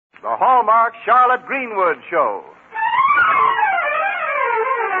the Hallmark Charlotte Greenwood Show.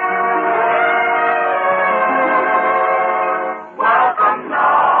 Welcome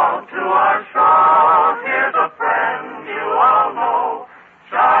now to our show. Here's a friend you all know.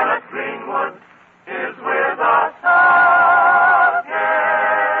 Charlotte Greenwood is with us again.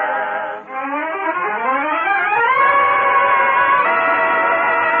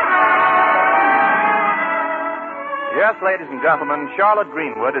 Yes, ladies and gentlemen, Charlotte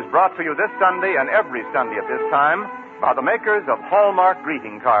Greenwood is brought to you this Sunday and every Sunday at this time by the makers of Hallmark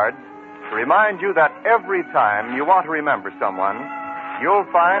greeting cards to remind you that every time you want to remember someone, you'll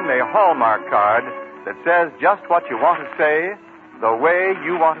find a Hallmark card that says just what you want to say the way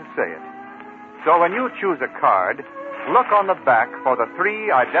you want to say it. So when you choose a card, look on the back for the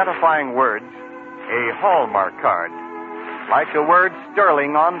 3 identifying words, a Hallmark card. Like the word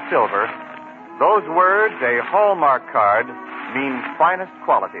sterling on silver, those words, a Hallmark card, mean finest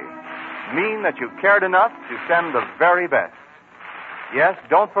quality. Mean that you cared enough to send the very best. Yes,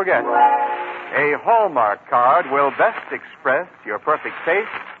 don't forget, a Hallmark card will best express your perfect taste,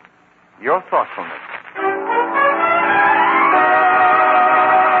 your thoughtfulness.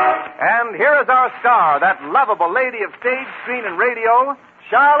 And here is our star, that lovable lady of stage, screen, and radio,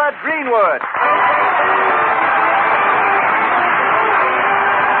 Charlotte Greenwood.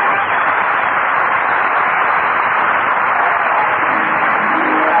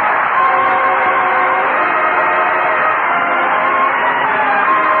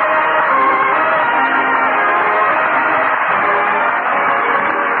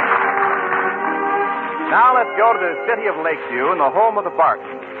 Now let's go to the city of Lakeview and the home of the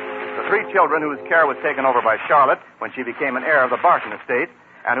Bartons. The 3 children whose care was taken over by Charlotte when she became an heir of the Barton estate,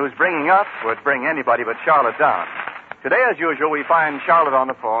 and whose bringing up would bring anybody but Charlotte down. Today, as usual, we find Charlotte on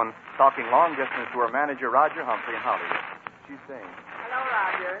the phone, talking long distance to her manager, Roger Humphrey, in Hollywood. She's saying, Hello,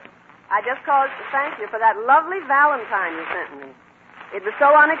 Roger. I just called to thank you for that lovely Valentine you sent me. It was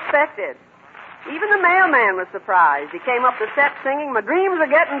so unexpected. Even the mailman was surprised. He came up the set singing, "My dreams are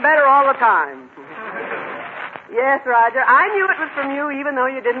getting better all the time." Yes, Roger, I knew it was from you even though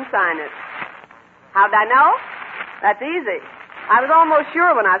you didn't sign it. How'd I know? That's easy. I was almost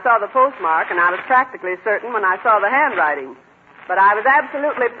sure when I saw the postmark, and I was practically certain when I saw the handwriting. But I was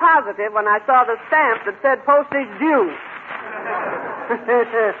absolutely positive when I saw the stamp that said postage due.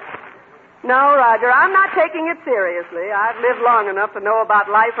 No, Roger, I'm not taking it seriously. I've lived long enough to know about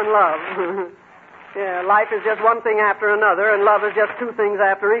life and love. Yeah, life is just one thing after another, and love is just 2 things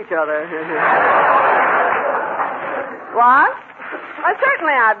after each other. What? Well,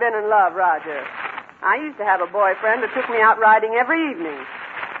 certainly I've been in love, Roger. I used to have a boyfriend that took me out riding every evening.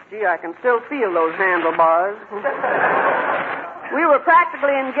 Gee, I can still feel those handlebars. We were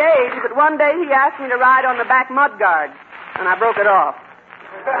practically engaged, but one day he asked me to ride on the back mudguard, and I broke it off.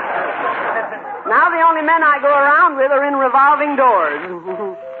 Now the only men I go around with are in revolving doors.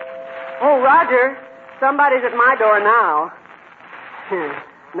 Oh, Roger, somebody's at my door now.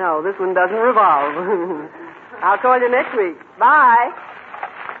 No, this one doesn't revolve. I'll call you next week. Bye.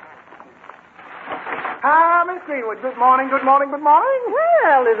 Miss Greenwood, good morning, good morning, good morning.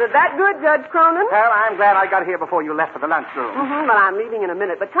 Well, is it that good, Judge Cronin? Well, I'm glad I got here before you left for the lunchroom. But I'm leaving in a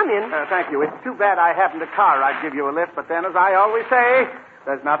minute. But come in. Thank you. It's too bad I haven't a car. I'd give you a lift, but then, as I always say,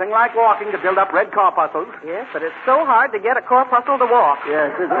 there's nothing like walking to build up red corpuscles. Yes, but it's so hard to get a corpuscle to walk.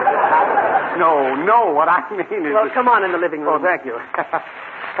 Yes, isn't it? No, what I mean is... Well, come on in the living room. Oh, thank you.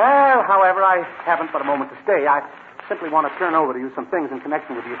 Well, however, I haven't but a moment to stay. I simply want to turn over to you some things in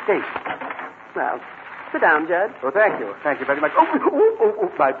connection with the estate. Well, sit down, Judge. Oh, thank you. Thank you very much. Oh,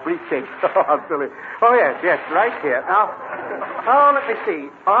 my briefcase. Oh, I'm silly. Oh, yes, right here. Now, let me see.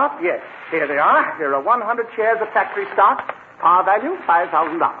 Oh, yes, here they are. Here are 100 shares of factory stock. Par value,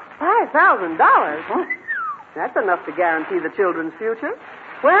 $5,000. $5,000? That's enough to guarantee the children's future.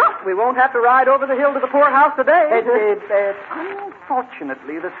 Well, we won't have to ride over the hill to the poorhouse today.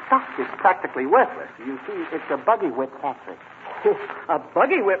 Unfortunately, the stock is practically worthless. You see, it's a buggy whip factory. A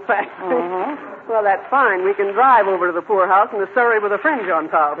buggy whip factory? Mm-hmm. Well, that's fine. We can drive over to the poorhouse in a surrey with a fringe on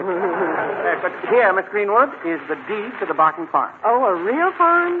top. But here, Miss Greenwood, is the deed to the Barton farm. Oh, a real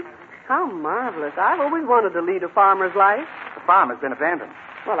farm? How marvelous. I've always wanted to lead a farmer's life. The farm has been abandoned.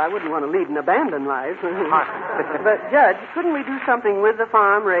 Well, I wouldn't want to lead an abandoned life. But, Judge, couldn't we do something with the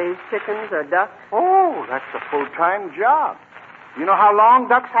farm, raise chickens or ducks? Oh, that's a full-time job. You know how long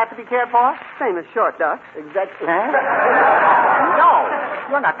ducks have to be cared for? Same as short ducks. Exactly. Huh? No,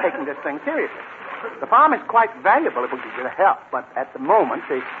 you're not taking this thing seriously. The farm is quite valuable if we can get help, but at the moment,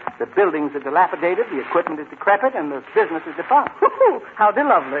 the buildings are dilapidated, the equipment is decrepit, and the business is defunct. How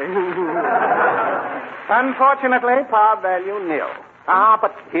lovely. Unfortunately, par value nil.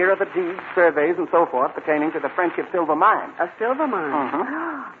 But here are the deeds, surveys, and so forth pertaining to the Friendship Silver Mine. A silver mine?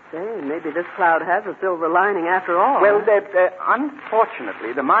 Uh-huh. Say, maybe this cloud has a silver lining after all. Well,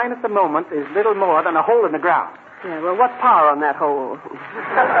 unfortunately, the mine at the moment is little more than a hole in the ground. Yeah, well, what's power on that hole?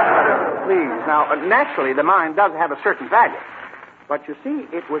 Please. Now, naturally, the mine does have a certain value. But you see,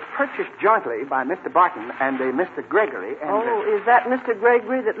 it was purchased jointly by Mr. Barton and Mr. Gregory. And, is that Mr.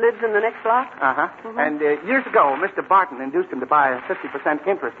 Gregory that lives in the next block? Uh-huh. Mm-hmm. And years ago, Mr. Barton induced him to buy a 50%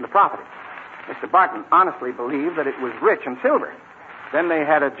 interest in the property. Mr. Barton honestly believed that it was rich in silver. Then they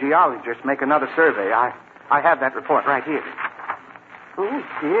had a geologist make another survey. I have that report right here. Oh,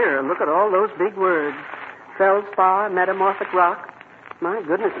 dear. Look at all those big words. Feldspar, metamorphic rock. My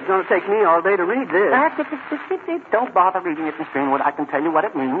goodness, it's going to take me all day to read this. Don't bother reading it, Miss Greenwood. I can tell you what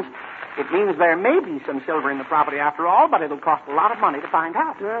it means. It means there may be some silver in the property after all, but it'll cost a lot of money to find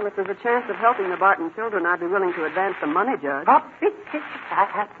out. Well, if there's a chance of helping the Barton children, I'd be willing to advance the money, Judge.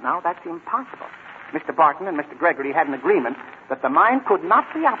 No, that's impossible. Mr. Barton and Mr. Gregory had an agreement that the mine could not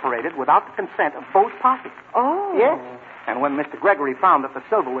be operated without the consent of both parties. Oh. Yes. And when Mr. Gregory found that the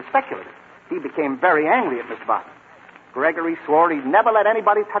silver was speculative, he became very angry at Mr. Barton. Gregory swore he'd never let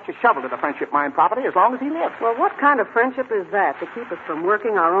anybody touch a shovel to the Friendship Mine property as long as he lived. Well, what kind of friendship is that to keep us from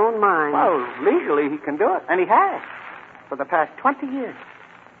working our own mine? Well, legally he can do it, and he has. For the past 20 years.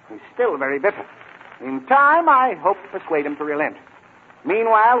 He's still very bitter. In time, I hope to persuade him to relent.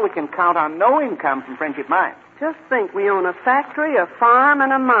 Meanwhile, we can count on no income from Friendship Mine. Just think, we own a factory, a farm,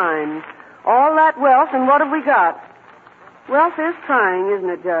 and a mine. All that wealth, and what have we got? Wealth is trying, isn't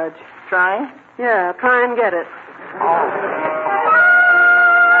it, Judge? Trying? Yeah, try and get it.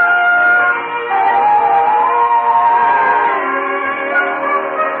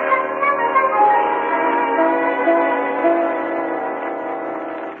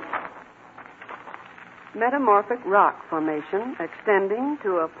 Metamorphic rock formation extending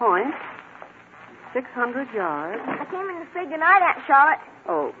to a point 600 yards. I came in to say goodnight, Aunt Charlotte.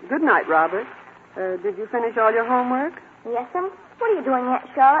 Oh, good night, Robert. Did you finish all your homework? Yes'm. What are you doing, Aunt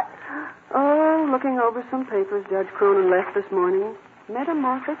Charlotte? Oh, looking over some papers Judge Cronin left this morning.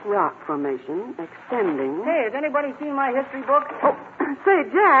 Metamorphic rock formation extending. Hey, has anybody seen my history book? Oh, say,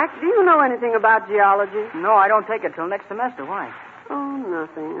 Jack, do you know anything about geology? No, I don't take it till next semester. Why? Oh,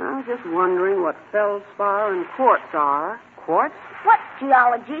 nothing. I was just wondering what feldspar and quartz are. Quartz? What's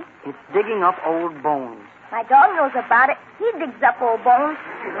geology? It's digging up old bones. My dog knows about it. He digs up old bones.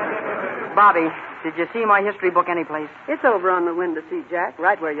 Bobby, did you see my history book anyplace? It's over on the window seat, Jack,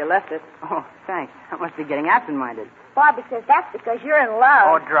 right where you left it. Oh, thanks. I must be getting absent-minded. Bobby says that's because you're in love.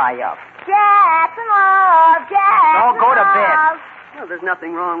 Oh, dry up. Jack's in love. Jack's Oh, go to bed. love. Well, there's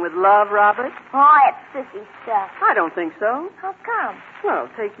nothing wrong with love, Robert. Oh, it's sissy stuff. I don't think so. How come? Well,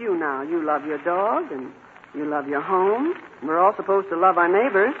 take you now. You love your dog, and you love your home. We're all supposed to love our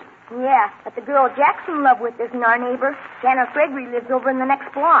neighbors. Yeah, but the girl Jack's in love with isn't our neighbor. Janet Gregory lives over in the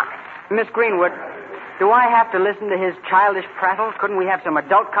next block. Miss Greenwood, do I have to listen to his childish prattle? Couldn't we have some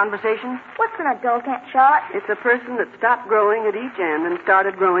adult conversation? What's an adult, Aunt Charlotte? It's a person that stopped growing at each end and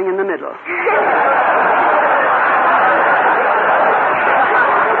started growing in the middle.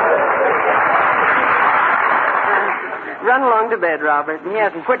 Run along to bed, Robert.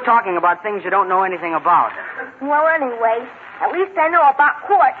 Yes, and quit talking about things you don't know anything about. Well, anyway, at least I know about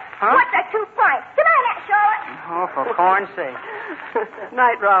quartz. Huh? Quartz are 2 points. Good night, Aunt Charlotte. Oh, for corn's sake.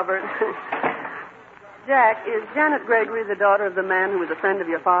 Night, Robert. Jack, is Janet Gregory the daughter of the man who was a friend of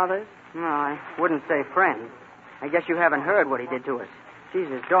your father's? No, I wouldn't say friend. I guess you haven't heard what he did to us. She's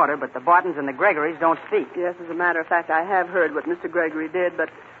his daughter, but the Bartons and the Gregorys don't speak. Yes, as a matter of fact, I have heard what Mr. Gregory did, but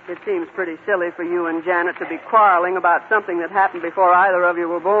it seems pretty silly for you and Janet to be quarreling about something that happened before either of you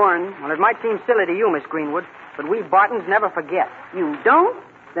were born. Well, it might seem silly to you, Miss Greenwood, but we Bartons never forget. You don't?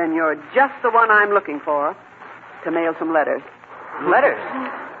 Then you're just the one I'm looking for to mail some letters. Letters?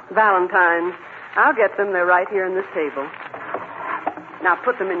 Valentine's. I'll get them. They're right here on this table. Now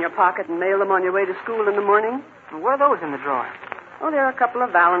put them in your pocket and mail them on your way to school in the morning. Well, what are those in the drawer? Oh, there are a couple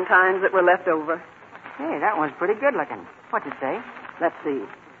of Valentines that were left over. Hey, that one's pretty good looking. What'd it say? Let's see.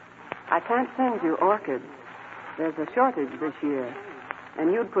 I can't send you orchids. There's a shortage this year.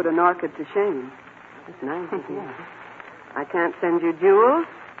 And you'd put an orchid to shame. That's nice, isn't it? I can't send you jewels,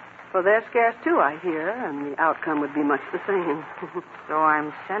 for they're scarce too, I hear, and the outcome would be much the same. So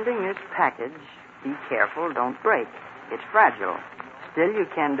I'm sending this package. Be careful, don't break. It's fragile. Still, you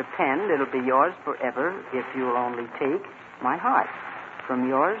can depend it'll be yours forever if you'll only take my heart. From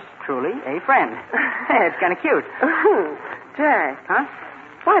yours, truly, a friend. It's kind of cute. Jack. Huh?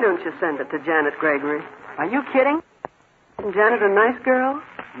 Why don't you send it to Janet Gregory? Are you kidding? Isn't Janet a nice girl?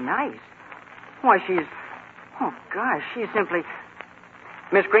 Nice. Why, she's... Oh, gosh, she's simply...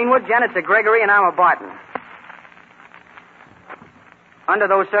 Miss Greenwood, Janet's a Gregory, and I'm a Barton. Under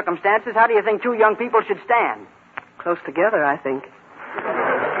those circumstances, how do you think two young people should stand? Close together, I think.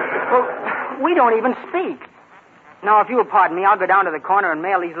 Well, we don't even speak. Now, if you'll pardon me, I'll go down to the corner and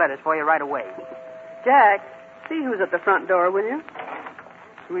mail these letters for you right away. Jack, see who's at the front door, will you?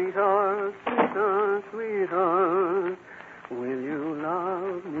 Sweetheart, sweetheart, sweetheart, will you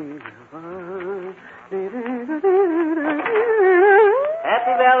love me never?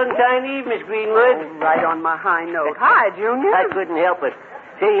 Happy Valentine Eve, Miss Greenwood. Oh, right on my high note. Hi, Junior. I couldn't help it.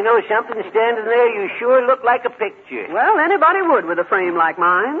 Say, you know something? Standing there, you sure look like a picture. Well, anybody would with a frame like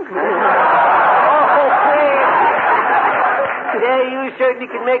mine. Oh, yeah, you certainly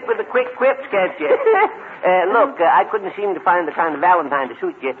can make with the quick quips, can't you? Look, I couldn't seem to find the kind of Valentine to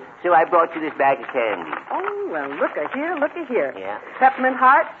suit you, so I brought you this bag of candy. Oh, well, look-a-here. Yeah. Peppermint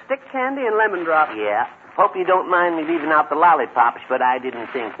heart, stick candy, and lemon drop. Yeah. Hope you don't mind me leaving out the lollipops, but I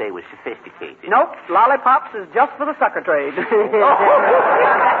didn't think they were sophisticated. Nope, lollipops is just for the sucker trade.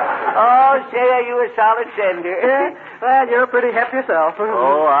 Oh, say, are you a solid sender? Well, you're pretty hep yourself.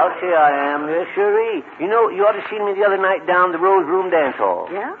 Oh, I'll say I am. Yes, sure. You know, you ought to see me the other night down the Rose Room dance hall.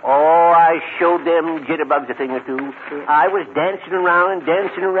 Yeah? Oh, I showed them jitterbugs a thing or two. I was dancing around.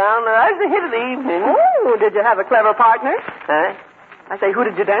 I was the hit of the evening. Oh, did you have a clever partner? Huh? I say, who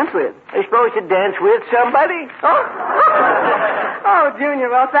did you dance with? I suppose to dance with somebody. Oh, Junior,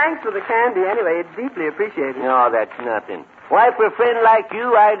 well, thanks for the candy. Anyway, it's deeply appreciated. No, that's nothing. Why, for a friend like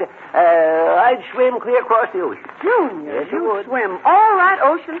you, I'd swim clear across the ocean. Junior, Yes, you you would. swim all that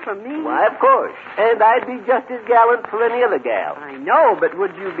ocean for me? Why, of course. And I'd be just as gallant for any other gal. I know, but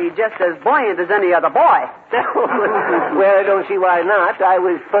would you be just as buoyant as any other boy? Well, I don't see why not. I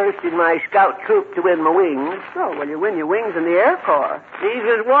was first in my scout troop to win my wings. Oh, well, you win your wings in the Air Corps. These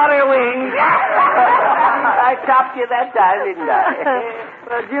is water wings. I topped you that time, didn't I?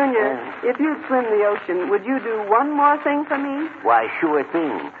 Well, Junior, if you'd swim the ocean, would you do one more thing for me? Why, sure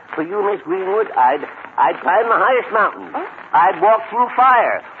thing. For you, Miss Greenwood, I'd climb the highest mountain. Oh. I'd walk through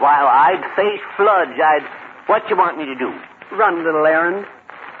fire. While I'd face floods. What you want me to do? Run a little errand.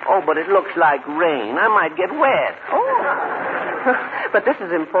 Oh, but it looks like rain. I might get wet. Oh. But this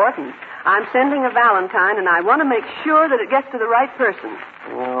is important. I'm sending a Valentine, and I want to make sure that it gets to the right person.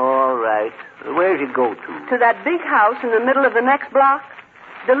 All right. Where's it go to? To that big house in the middle of the next block.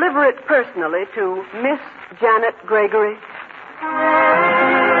 Deliver it personally to Miss Janet Gregory.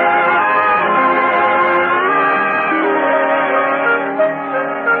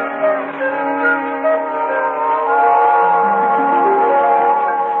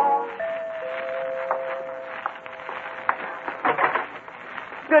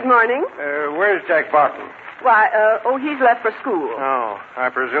 Good morning. Where's Jack Barton? Why, he's left for school. Oh, I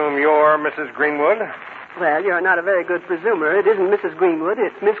presume you're Mrs. Greenwood? Well, you're not a very good presumer. It isn't Mrs. Greenwood.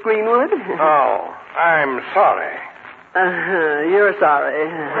 It's Miss Greenwood. Oh, I'm sorry. You're sorry.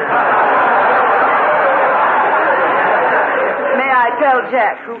 May I tell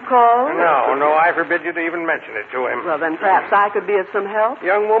Jack who called? No, I forbid you to even mention it to him. Well, then perhaps I could be of some help.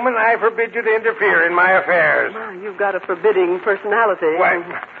 Young woman, I forbid you to interfere in my affairs. Well, you've got a forbidding personality.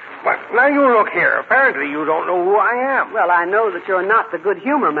 What? Now, you look here. Apparently, you don't know who I am. Well, I know that you're not the good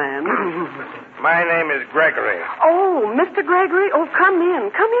humor man. My name is Gregory. Oh, Mr. Gregory? Oh, come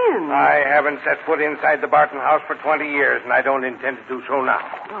in. I haven't set foot inside the Barton house for 20 years, and I don't intend to do so now.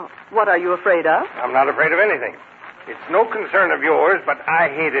 Well, what are you afraid of? I'm not afraid of anything. It's no concern of yours, but I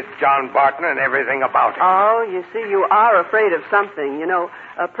hated John Barton and everything about him. Oh, you see, you are afraid of something. You know,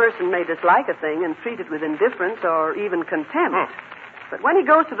 a person may dislike a thing and treat it with indifference or even contempt. But when he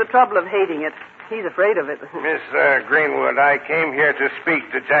goes to the trouble of hating it, he's afraid of it. Miss Greenwood, I came here to speak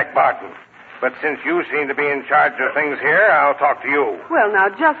to Jack Barton. But since you seem to be in charge of things here, I'll talk to you. Well, now,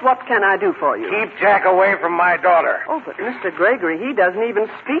 just what can I do for you? Keep Jack away from my daughter. Oh, but Mr. Gregory, he doesn't even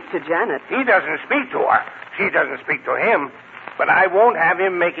speak to Janet. He doesn't speak to her. She doesn't speak to him. But I won't have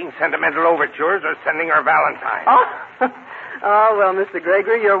him making sentimental overtures or sending her Valentine. Oh, well, Mr.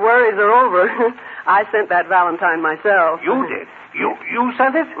 Gregory, your worries are over. I sent that Valentine myself. You did? You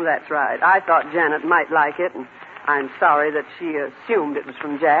sent it? Well, that's right. I thought Janet might like it, and I'm sorry that she assumed it was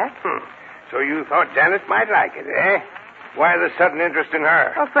from Jack. So you thought Janet might like it, eh? Why the sudden interest in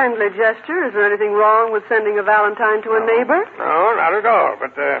her? A friendly gesture. Is there anything wrong with sending a Valentine to a neighbor? No, not at all.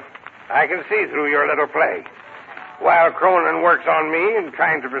 But I can see through your little play. While Cronin works on me and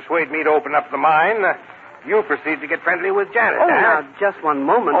trying to persuade me to open up the mine, you proceed to get friendly with Janet, Oh, huh? now, just one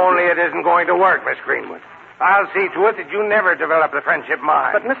moment. Only it isn't going to work, Miss Greenwood. I'll see to it that you never develop the friendship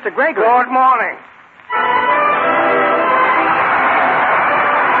mine. But, Mr. Gregory... Good morning.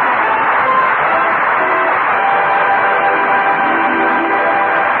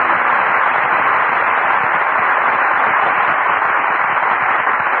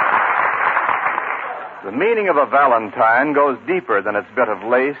 of a valentine goes deeper than its bit of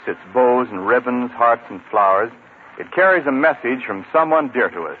lace, its bows and ribbons, hearts and flowers. It carries a message from someone dear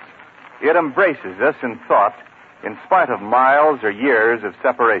to us. It embraces us in thought, in spite of miles or years of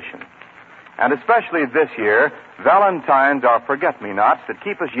separation. And especially this year, Valentines are forget-me-nots that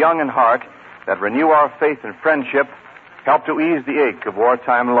keep us young in heart, that renew our faith and friendship, help to ease the ache of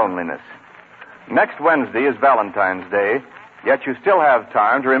wartime loneliness. Next Wednesday is Valentine's Day, yet you still have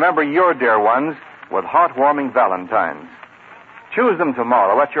time to remember your dear ones with heartwarming Valentines. Choose them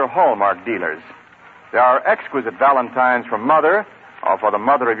tomorrow at your Hallmark dealers. There are exquisite Valentines for Mother or for the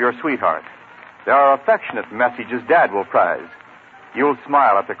mother of your sweetheart. There are affectionate messages Dad will prize. You'll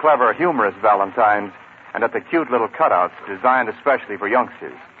smile at the clever, humorous Valentines and at the cute little cutouts designed especially for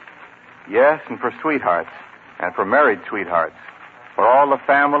youngsters. Yes, and for sweethearts, and for married sweethearts. For all the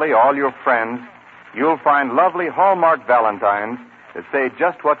family, all your friends, you'll find lovely Hallmark Valentines that say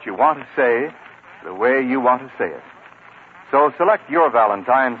just what you want to say, the way you want to say it. So select your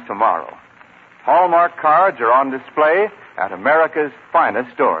Valentines tomorrow. Hallmark cards are on display at America's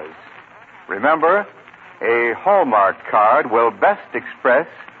finest stores. Remember, a Hallmark card will best express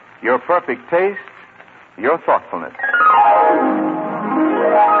your perfect taste, your thoughtfulness.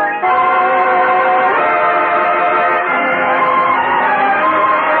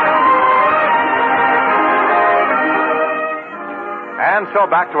 And so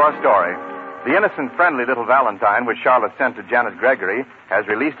back to our story. The innocent, friendly little Valentine which Charlotte sent to Janet Gregory has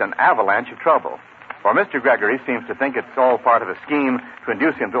released an avalanche of trouble. For Mr. Gregory seems to think it's all part of a scheme to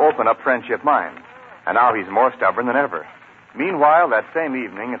induce him to open up Friendship Mine. And now he's more stubborn than ever. Meanwhile, that same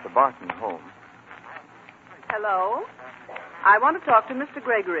evening at the Barton home. Hello? I want to talk to Mr.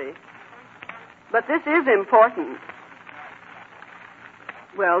 Gregory. But this is important.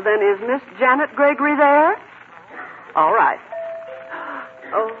 Well, then, is Miss Janet Gregory there? All right.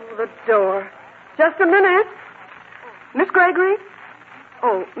 Oh, the door. Just a minute. Miss Gregory?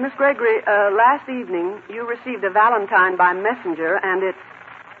 Oh, Miss Gregory, last evening you received a Valentine by messenger, and it's...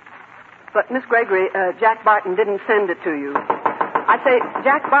 But, Miss Gregory, Jack Barton didn't send it to you. I say,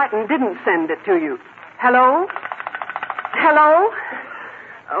 Jack Barton didn't send it to you. Hello? Hello?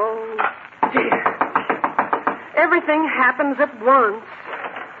 Oh, dear. Everything happens at once.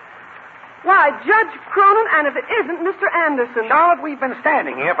 Why, Judge Cronin, and if it isn't Mr. Anderson. Charlotte, we've been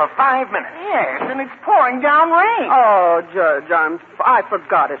standing here for 5 minutes. Yes, and it's pouring down rain. Oh, Judge, I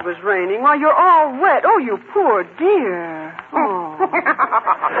forgot it was raining. Why, you're all wet. Oh, you poor dear. Oh.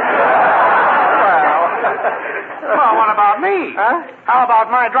 Well, what about me? Huh? How about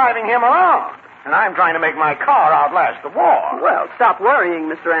my driving him around? And I'm trying to make my car outlast the war. Well, stop worrying,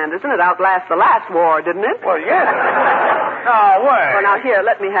 Mr. Anderson. It outlasts the last war, didn't it? Well, yes. Oh, wait. Well, now, here,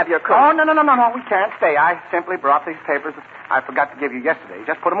 let me have your coat. Oh, no. We can't stay. I simply brought these papers I forgot to give you yesterday.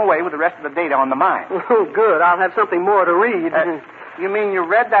 Just put them away with the rest of the data on the mine. Oh, good. I'll have something more to read. You mean you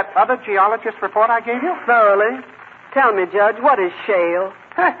read that other geologist report I gave you? Thoroughly. Tell me, Judge, what is shale?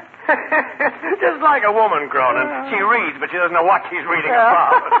 Just like a woman, Cronin. She reads, but she doesn't know what she's reading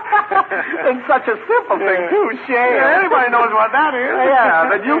about. And such a simple thing, too, shale. Yeah, anybody knows what that is. Yeah,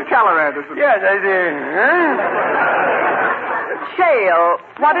 but you tell her, Anderson. Yes, I do. Shale.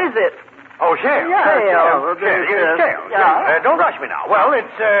 What is it? Oh, shale. Yeah, shale. Shale. Yeah. Don't rush me now. Well,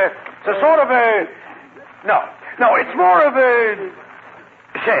 it's a sort of a... No, it's more of a...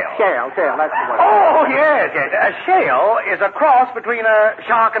 Shale, that's the word. Oh, yes. A shale is a cross between a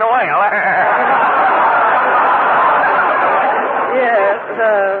shark and a whale. Yes,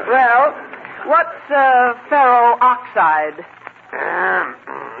 well, what's ferro oxide?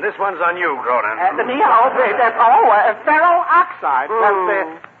 This one's on you, Cronin. Ferro oxide.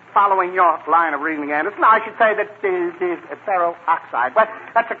 That's following your line of reasoning, Anderson. I should say that it is ferro oxide. But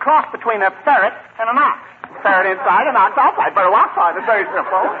that's a cross between a ferret and an ox. Ferret inside and ox outside. Ferro oxide is very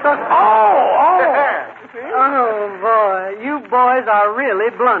simple. Oh, boy. You boys are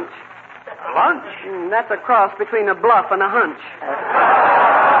really blunt. Lunch? That's a cross between a bluff and a hunch.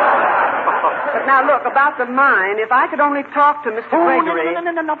 But now, look, about the mine, if I could only talk to Mr. Gregory...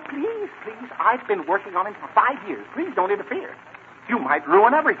 No, please. I've been working on him for 5 years. Please don't interfere. You might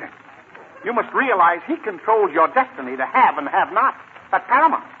ruin everything. You must realize he controls your destiny to have and have not. That's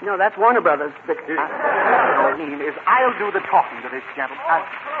paramount. No, that's Warner Brothers. But what I mean is I'll do the talking to this gentleman.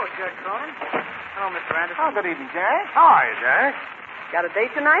 Hello, Judge Cronin. Hello, Mr. Anderson. Oh, good evening, Jack. How are you, Jack? got a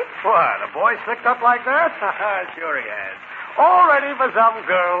date tonight? What, the boy slicked up like that? Sure he has. All ready for some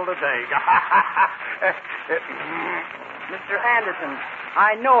girl to take. Mr. Anderson,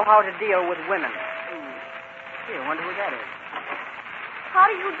 I know how to deal with women. Here, I wonder who that is. How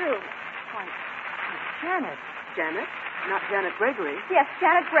do you do? Why, it's Janet. Janet? Not Janet Gregory. Yes,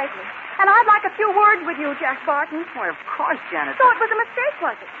 Janet Gregory. And I'd like a few words with you, Jack Barton. Why, of course, Janet. So it was a mistake,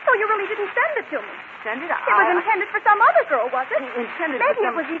 was it? So you really didn't send it to me? Send it? It was intended for some other girl, was it? Intended Maybe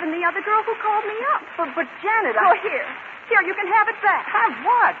for some... it was even the other girl who called me up. But Janet, Oh, here. Here, you can have it back. Have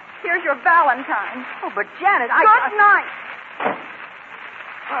what? Here's your Valentine. Oh, but Janet, Good night.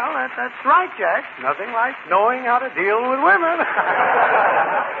 Well, that's right, Jack. Nothing like knowing how to deal with women.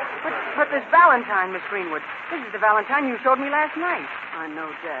 But this Valentine, Miss Greenwood, this is the Valentine you showed me last night. I know,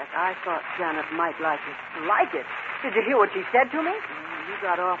 Jack. I thought Janet might like it. Like it? Did you hear what she said to me? You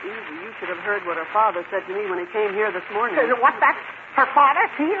got off easy. You should have heard what her father said to me when he came here this morning. What, that's her father,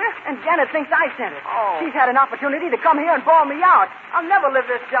 Peter? And Janet thinks I sent it. Oh. She's had an opportunity to come here and bawl me out. I'll never live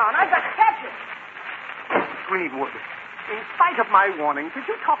this down. I've got to catch it. Greenwood, in spite of my warning, did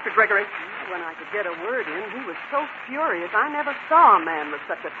you talk to Gregory? When I could get a word in, he was so furious. I never saw a man with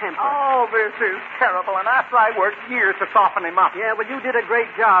such a temper. Oh, this is terrible, and after I worked years to soften him up. Yeah, well, you did a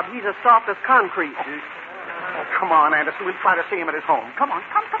great job. He's as soft as concrete. Oh, come on, Anderson. We'll try to see him at his home. Come on.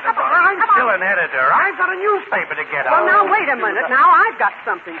 Come I'm still an editor. I've got a newspaper to get Well, out. now, wait a minute. Now, I've got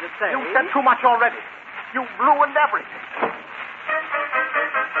something to say. You said too much already. You ruined everything.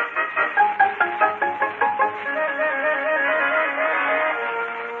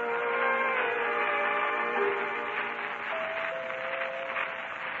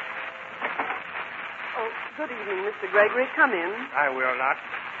 Good evening, Mr. Gregory. Come in. I will not.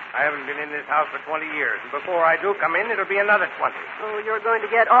 I haven't been in this house for 20 years, and before I do come in, it'll be another 20. Oh, you're going to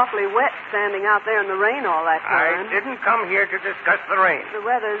get awfully wet standing out there in the rain all that I time. didn't come here to discuss the rain. The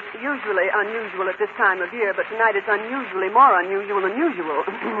weather's usually unusual at this time of year, but tonight it's unusually more unusual than usual.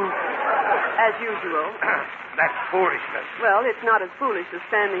 As usual. That's foolishness. Well, it's not as foolish as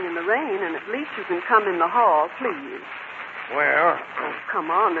standing in the rain, and at least you can come in the hall, please. Well, Oh, come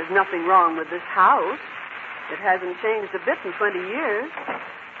on. There's nothing wrong with this house. It hasn't changed a bit in 20 years.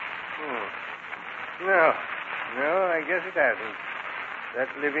 No, I guess it hasn't. That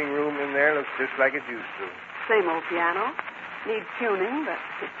living room in there looks just like it used to. Same old piano. Needs tuning, but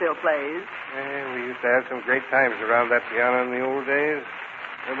it still plays. We used to have some great times around that piano in the old days.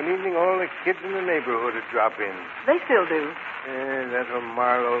 Of an evening, all the kids in the neighborhood would drop in. They still do. That was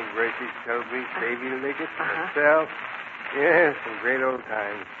Marlowe, Gracie Selby, Davy Liggett, Uh-huh. myself. Yes, some great old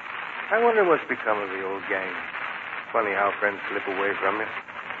times. I wonder what's become of the old gang. Funny how friends slip away from you.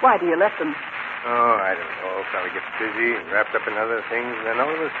 Why do you let them? Oh, I don't know. Fellow gets busy, wrapped up in other things, and then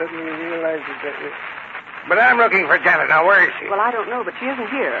all of a sudden you realize that... But I'm looking for Janet. Now, where is she? Well, I don't know, but she isn't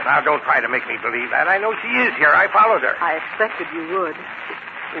here. Now, don't try to make me believe that. I know she is here. I followed her. I expected you would.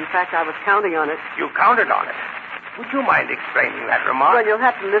 In fact, I was counting on it. You counted on it. Would you mind explaining that remark? Well, you'll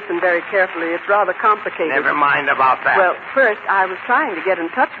have to listen very carefully. It's rather complicated. Never mind about that. Well, first, I was trying to get in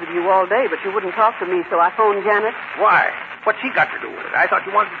touch with you all day, but you wouldn't talk to me, so I phoned Janet. Why? What's she got to do with it? I thought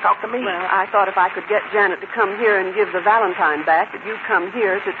you wanted to talk to me. Well, I thought if I could get Janet to come here and give the Valentine back, that you'd come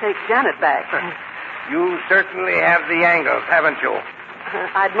here to take Janet back. You certainly have the angles, haven't you?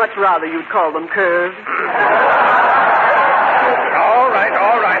 I'd much rather you'd call them curves. All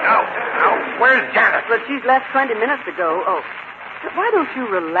right. Now, where's Janet? But she's left 20 minutes ago. Oh, why don't you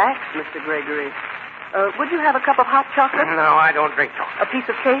relax, Mr. Gregory? Would you have a cup of hot chocolate? No, I don't drink A chocolate. piece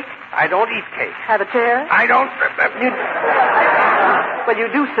of cake? I don't eat cake. Have a chair? I don't... Well,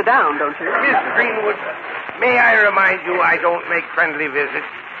 you do sit down, don't you? Miss Greenwood, may I remind you I don't make friendly visits.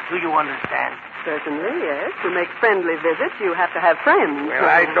 Do you understand? Certainly, yes. To make friendly visits, you have to have friends. Well,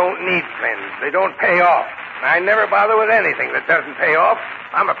 I don't need friends. They don't pay off. I never bother with anything that doesn't pay off.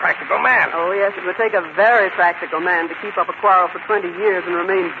 I'm a practical man. Oh, yes, it would take a very practical man to keep up a quarrel for 20 years and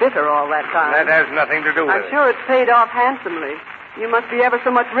remain bitter all that time. That has nothing to do with I'm it. sure it's paid off handsomely. You must be ever so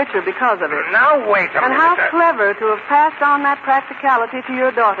much richer because of it. Now, wait a And minute. how clever to have passed on that practicality to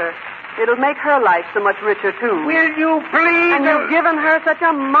your daughter. It'll make her life so much richer, too. Will you please... And you've given her such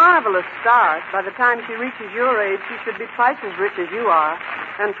a marvelous start. By the time she reaches your age, she should be twice as rich as you are,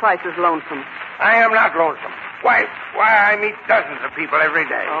 and twice as lonesome. I am not lonesome. Why, I meet dozens of people every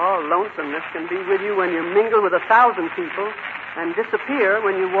day. Oh, lonesomeness can be with you when you mingle with 1,000 people and disappear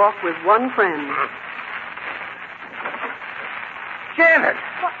when you walk with one friend. Janet!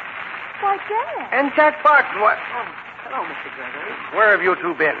 Why, Janet? And Jack Barton, what? Oh, hello, Mr. Gregory. Where have you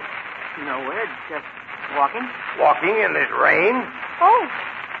two been? Nowhere, just walking. Walking in this rain? Oh,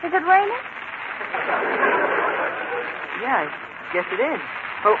 is it raining? Yeah, I guess it is.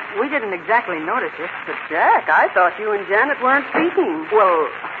 Oh, we didn't exactly notice it. But, Jack, I thought you and Janet weren't speaking. Well,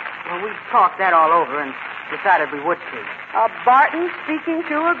 we talked that all over and decided we would speak. A Barton speaking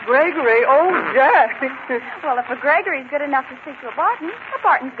to a Gregory. Oh, Jack. Well, if a Gregory's good enough to speak to a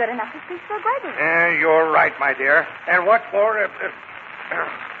Barton's good enough to speak to a Gregory. You're right, my dear. And what for?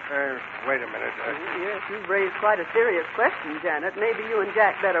 Wait a minute. Yes, you've raised quite a serious question, Janet. Maybe you and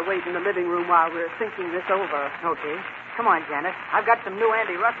Jack better wait in the living room while we're thinking this over. Okay. Come on, Janet. I've got some new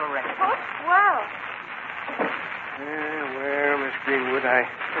Andy Russell records. Oh, swell. Well, Miss Greenwood, I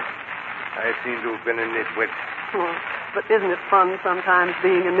seem to have been a nitwit. Oh, but isn't it fun sometimes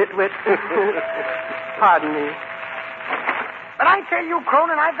being a nitwit? Pardon me. But I tell you,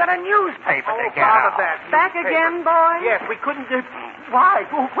 Cronin, I've got a newspaper to get out. That back again, boy? Yes, we couldn't do... Why?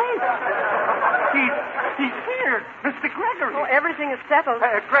 Oh, wait. He's here. Mr. Gregory. Oh, everything is settled.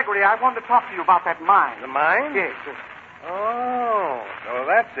 Gregory, I wanted to talk to you about that mine. The mine? Yes. Oh, so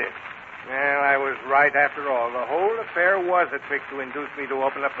that's it. Well, I was right after all. The whole affair was a trick to induce me to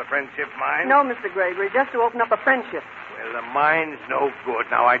open up the Friendship Mine. No, Mr. Gregory, just to open up a friendship. Well, the mine's no good.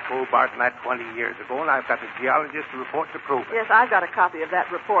 Now, I told Barton that 20 years ago, and I've got a geologist report to prove it. Yes, I've got a copy of that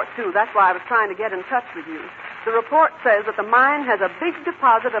report, too. That's why I was trying to get in touch with you. The report says that the mine has a big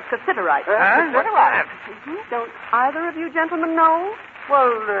deposit of cassiterite. What's that? Mm-hmm. Don't either of you gentlemen know? Well,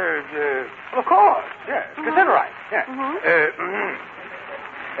 of course, yes. Cassiterite, yes.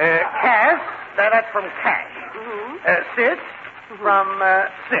 Cash, that's from cash. Sit, from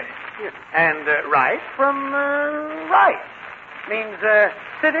sit. Yes. And rice from rice. Means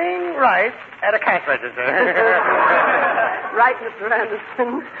sitting rice at a cash register. Right, Mr.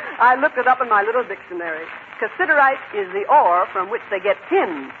 Anderson. I looked it up in my little dictionary. Cassiterite is the ore from which they get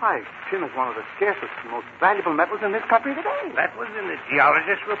tin. Why, tin is one of the scarcest and most valuable metals in this country today. That was in the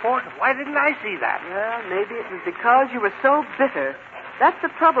geologist's report. Why didn't I see that? Well, maybe it was because you were so bitter. That's the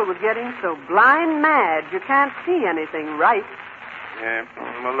trouble with getting so blind mad you can't see anything right.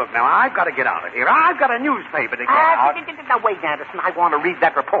 Well, look, now, I've got to get out of here. I've got a newspaper to get out. Now, wait, Anderson. I want to read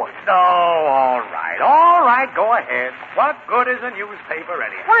that report. Oh, all right. All right, go ahead. What good is a newspaper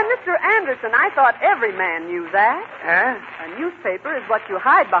anyhow? Why, Mr. Anderson, I thought every man knew that. Huh? A newspaper is what you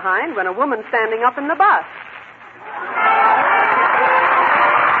hide behind when a woman's standing up in the bus.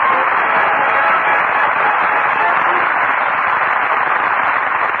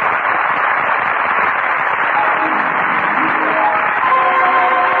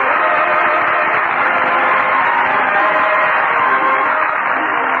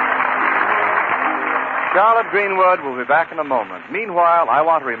 Charlotte Greenwood will be back in a moment. Meanwhile, I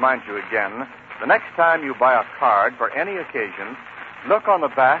want to remind you again, the next time you buy a card for any occasion, look on the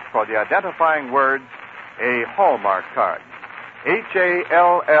back for the identifying words, a Hallmark card. Hallmark.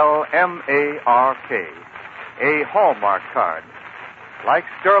 A Hallmark card. Like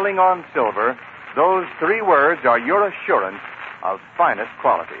sterling on silver, those three words are your assurance of finest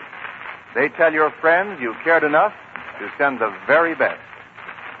quality. They tell your friends you cared enough to send the very best.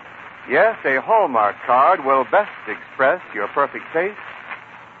 Yes, a Hallmark card will best express your perfect taste,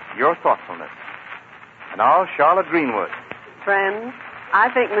 your thoughtfulness. And now, Charlotte Greenwood. Friends, I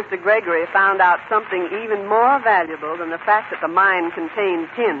think Mr. Gregory found out something even more valuable than the fact that the mine contained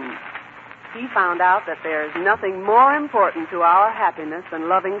tin. He found out that there's nothing more important to our happiness than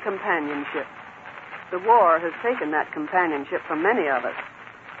loving companionship. The war has taken that companionship from many of us.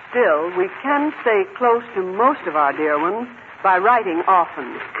 Still, we can stay close to most of our dear ones by writing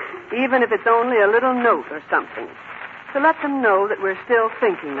often, even if it's only a little note or something, to let them know that we're still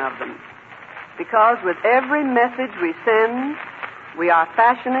thinking of them. Because with every message we send, we are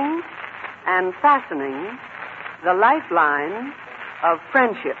fashioning and fastening the lifeline of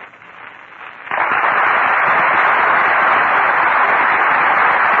friendship.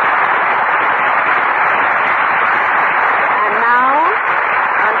 And now,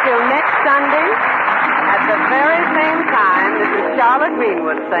 until next Sunday, at the very same time, this is Charlotte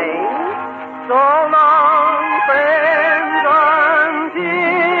Greenwood saying, so long, friends, until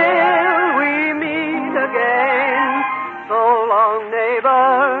we meet again. So long,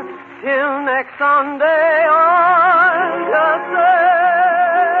 neighbor, till next Sunday, I'll just say,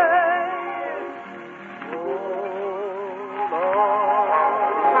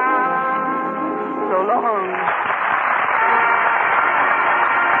 so long.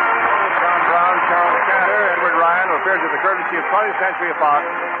 Appears at the courtesy of 20th Century Fox,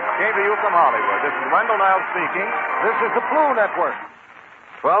 came to you from Hollywood. This is Wendell Niles speaking. This is the Blue Network.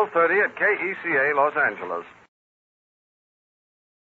 12:30 at KECA, Los Angeles.